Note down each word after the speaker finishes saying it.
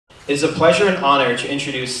It is a pleasure and honor to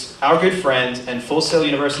introduce our good friend and Full Sail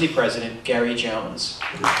University President, Garry Jones.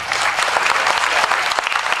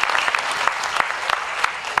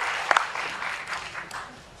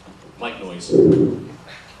 Mic noise.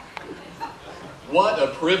 What a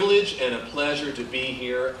privilege and a pleasure to be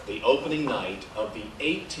here the opening night of the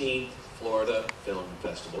 18th Florida Film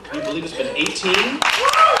Festival. Can you believe it's been 18? Is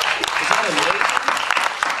that amazing?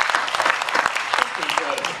 It's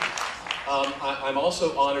incredible. I'm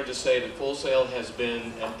also honored to say that Full Sail has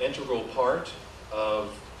been an integral part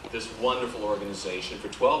of this wonderful organization for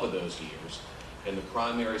 12 of those years and the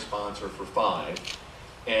primary sponsor for 5.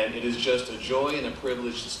 And it is just a joy and a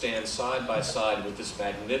privilege to stand side by side with this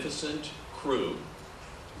magnificent crew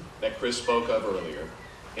that Chris spoke of earlier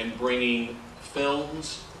in bringing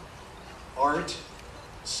films, art,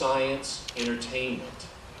 science, entertainment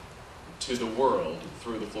to the world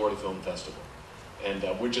through the Florida Film Festival. And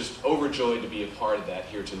we're just overjoyed to be a part of that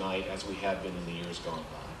here tonight, as we have been in the years gone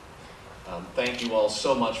by. Thank you all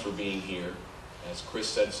so much for being here. As Chris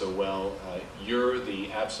said so well, you're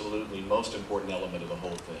the absolutely most important element of the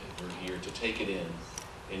whole thing. We're here to take it in,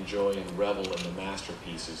 enjoy and revel in the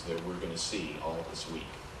masterpieces that we're going to see all this week.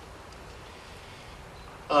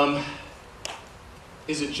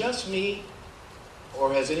 Is it just me,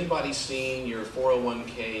 or has anybody seen your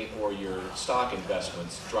 401k or your stock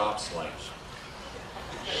investments drop slightly?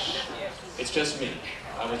 It's just me.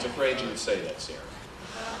 I was afraid you would say that, Sarah.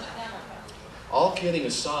 All kidding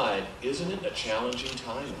aside, isn't it a challenging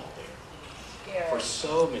time out there? Scary. For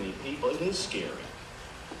so many people, it is scary.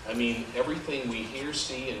 I mean, everything we hear,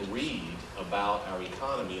 see, and read about our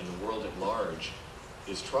economy and the world at large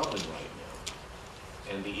is troubling right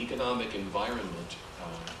now. And the economic environment,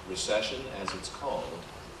 recession as it's called,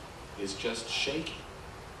 is just shaky.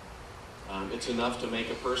 It's enough to make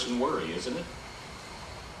a person worry, isn't it?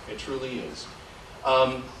 It truly is.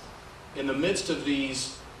 In the midst of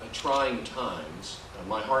these trying times,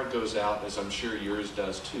 my heart goes out, as I'm sure yours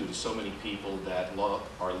does too, to so many people that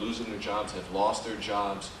are losing their jobs, have lost their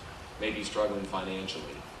jobs, maybe struggling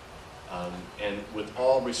financially. And with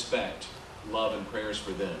all respect, love and prayers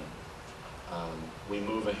for them, we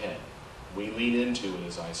move ahead. We lean into it,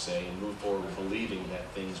 as I say, and move forward believing that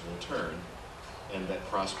things will turn and that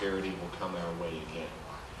prosperity will come our way again.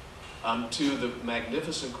 To the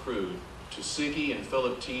magnificent crew, to Siggy and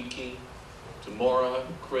Philip Tiedke, to Maura,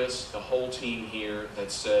 Chris, the whole team here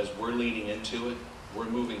that says we're leaning into it, we're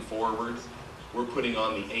moving forward, we're putting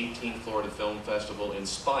on the 18th Florida Film Festival in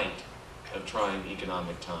spite of trying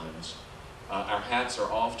economic times. Our hats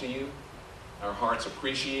are off to you, our hearts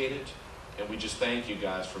appreciate it, and we just thank you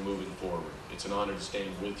guys for moving forward. It's an honor to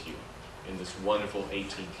stand with you in this wonderful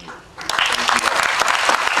 18th year. Thank you guys.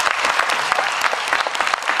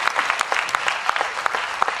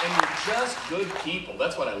 And you're just good people.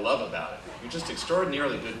 That's what I love about it. You're just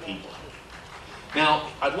extraordinarily good people. Now,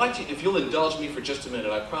 I'd like to, if you'll indulge me for just a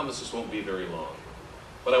minute, I promise this won't be very long,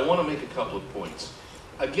 but I want to make a couple of points.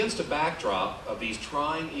 Against a backdrop of these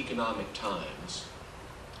trying economic times,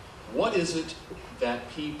 what is it that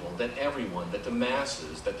people, that everyone, that the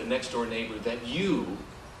masses, that the next door neighbor, that you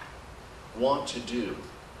want to do?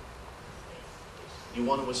 You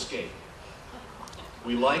want to escape.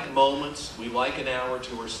 We like moments, we like an hour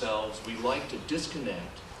to ourselves, we like to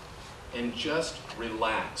disconnect and just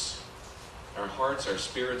relax our hearts, our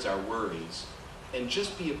spirits, our worries, and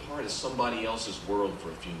just be a part of somebody else's world for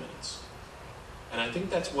a few minutes. And I think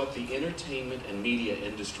that's what the entertainment and media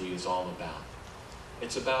industry is all about.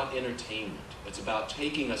 It's about entertainment. It's about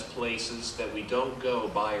taking us places that we don't go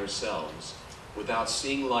by ourselves without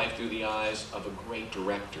seeing life through the eyes of a great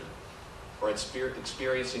director, or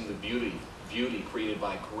experiencing the beauty created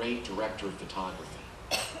by a great director of photography,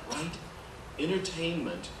 right?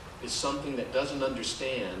 Entertainment is something that doesn't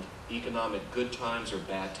understand economic good times or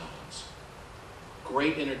bad times.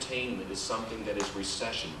 Great entertainment is something that is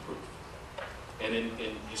recession-proof. And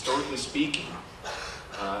in historically speaking,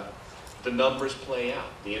 the numbers play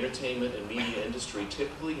out. The entertainment and media industry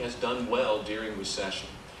typically has done well during recession.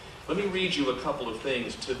 Let me read you a couple of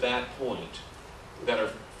things to that point that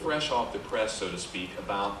are fresh off the press, so to speak,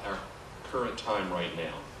 about our current time right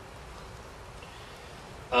now.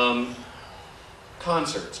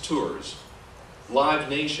 Concerts, tours. Live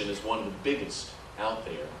Nation is one of the biggest out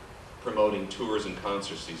there promoting tours and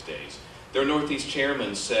concerts these days. Their Northeast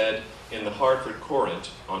chairman said in the Hartford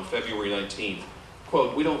Courant on February 19th,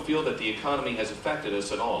 quote, "We don't feel that the economy has affected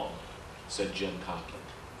us at all," said Jim Coughlin.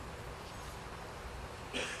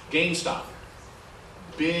 GameStop,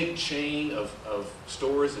 big chain of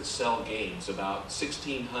stores that sell games, about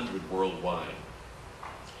 1,600 worldwide.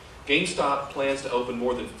 GameStop plans to open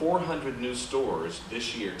more than 400 new stores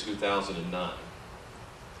this year, 2009.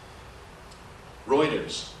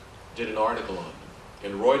 Reuters did an article on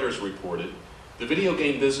them, and Reuters reported, the video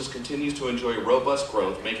game business continues to enjoy robust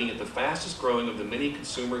growth, making it the fastest growing of the many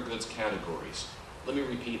consumer goods categories. Let me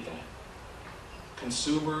repeat that.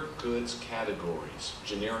 Consumer goods categories,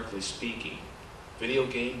 generically speaking, video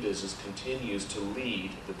game business continues to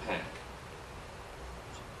lead the pack.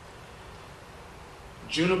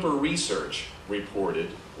 Juniper Research reported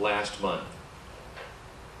last month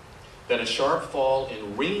that a sharp fall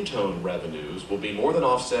in ringtone revenues will be more than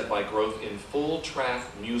offset by growth in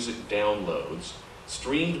full-track music downloads,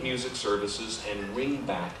 streamed music services, and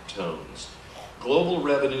ringback tones. Global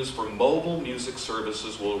revenues for mobile music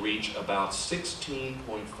services will reach about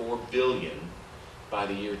 $16.4 billion by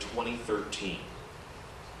the year 2013.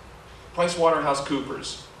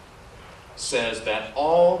 PricewaterhouseCoopers says that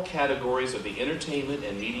all categories of the entertainment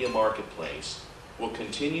and media marketplace will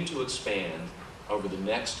continue to expand over the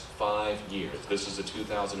next 5 years. This is a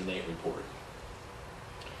 2008 report.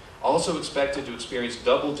 Also expected to experience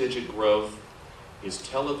double-digit growth is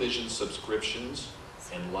television subscriptions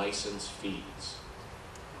and license fees.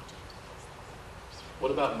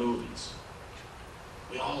 What about movies?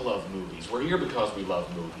 We all love movies. We're here because we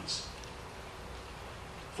love movies.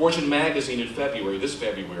 Fortune magazine in this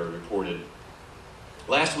February reported,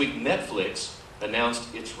 last week Netflix announced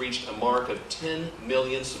it's reached a mark of 10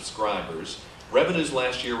 million subscribers. Revenues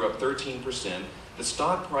last year were up 13%. The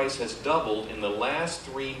stock price has doubled in the last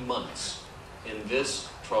 3 months in this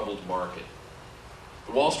troubled market.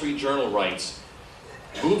 The Wall Street Journal writes,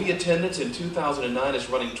 movie attendance in 2009 is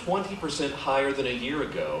running 20% higher than a year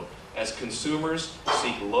ago as consumers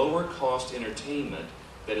seek lower cost entertainment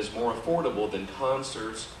that is more affordable than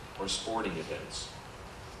concerts or sporting events.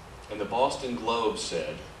 And the Boston Globe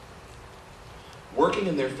said, working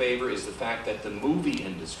in their favor is the fact that the movie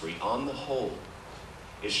industry, on the whole,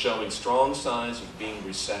 is showing strong signs of being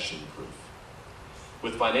recession-proof.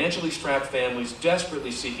 With financially strapped families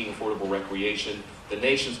desperately seeking affordable recreation, the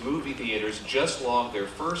nation's movie theaters just logged their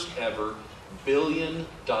first ever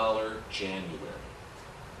billion-dollar January.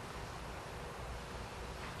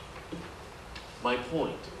 My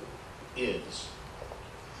point is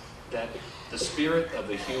that the spirit of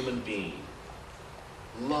the human being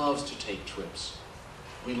loves to take trips.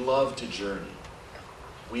 We love to journey.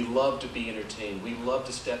 We love to be entertained. We love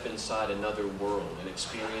to step inside another world and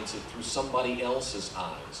experience it through somebody else's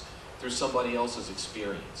eyes, through somebody else's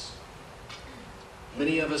experience.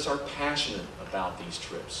 Many of us are passionate about these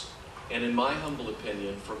trips. And in my humble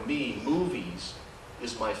opinion, for me, movies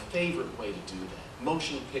is my favorite way to do that.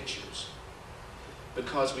 Motion pictures.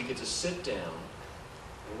 Because we get to sit down,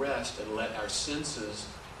 rest, and let our senses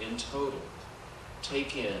in total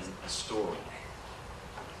take in a story.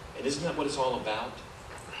 And isn't that what it's all about?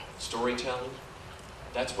 Storytelling?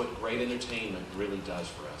 That's what great entertainment really does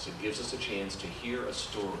for us. It gives us a chance to hear a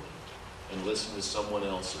story and listen to someone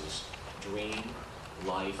else's dream,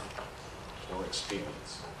 life, or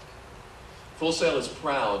experience. Full Sail is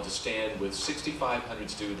proud to stand with 6,500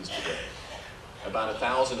 students today, about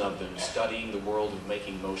 1,000 of them studying the world of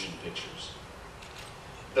making motion pictures.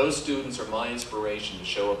 Those students are my inspiration to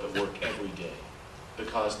show up at work every day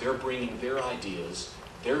because they're bringing their ideas,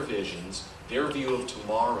 their visions, their view of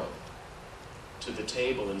tomorrow to the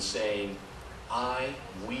table and saying,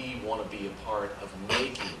 we want to be a part of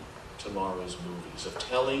making tomorrow's movies, of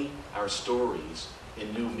telling our stories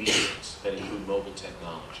in new mediums that include mobile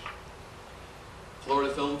technology.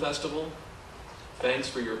 Florida Film Festival, thanks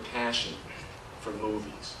for your passion for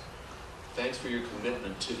movies. Thanks for your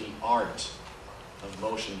commitment to the art of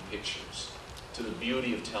motion pictures, to the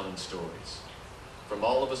beauty of telling stories. From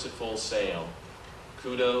all of us at Full Sail,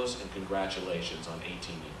 kudos and congratulations on 18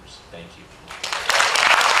 years. Thank you.